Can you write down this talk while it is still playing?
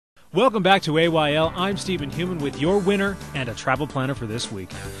Welcome back to AYL. I'm Stephen Human with your winner and a travel planner for this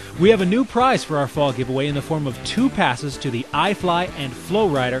week. We have a new prize for our fall giveaway in the form of 2 passes to the iFly and Flow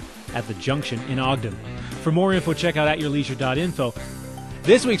Rider at the Junction in Ogden. For more info, check out atyourleisure.info.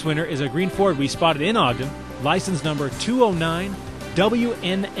 This week's winner is a green Ford we spotted in Ogden, license number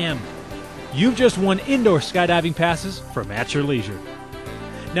 209WNM. You've just won indoor skydiving passes from At Your Leisure.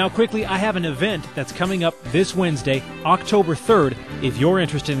 Now quickly, I have an event that's coming up this Wednesday, October 3rd, if you're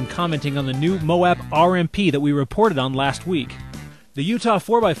interested in commenting on the new Moab RMP that we reported on last week. The Utah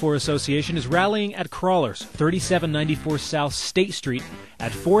 4x4 Association is rallying at Crawlers, 3794 South State Street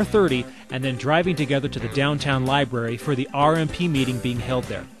at 4:30 and then driving together to the downtown library for the RMP meeting being held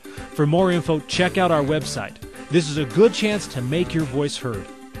there. For more info, check out our website. This is a good chance to make your voice heard.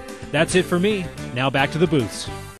 That's it for me. Now back to the booths.